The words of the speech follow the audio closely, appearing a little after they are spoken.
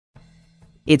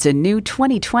It's a new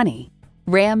 2020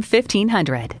 Ram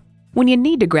 1500. When you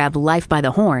need to grab life by the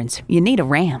horns, you need a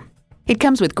Ram. It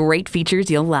comes with great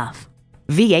features you'll love.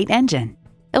 V8 engine,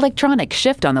 electronic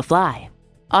shift on the fly,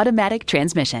 automatic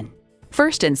transmission,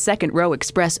 first and second row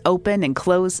express open and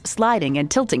close sliding and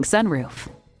tilting sunroof,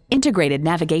 integrated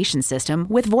navigation system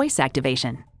with voice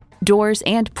activation, doors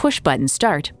and push-button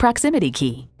start proximity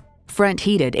key, front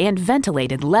heated and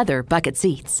ventilated leather bucket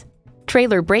seats,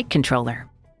 trailer brake controller,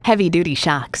 heavy-duty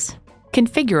shocks,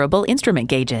 configurable instrument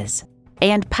gauges,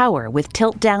 and power with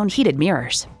tilt-down heated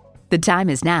mirrors. The time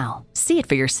is now. See it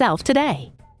for yourself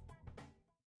today.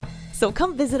 So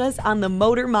come visit us on the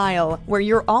Motor Mile, where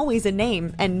you're always a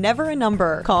name and never a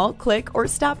number. Call, click, or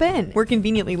stop in. We're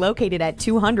conveniently located at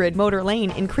 200 Motor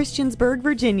Lane in Christiansburg,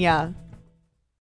 Virginia.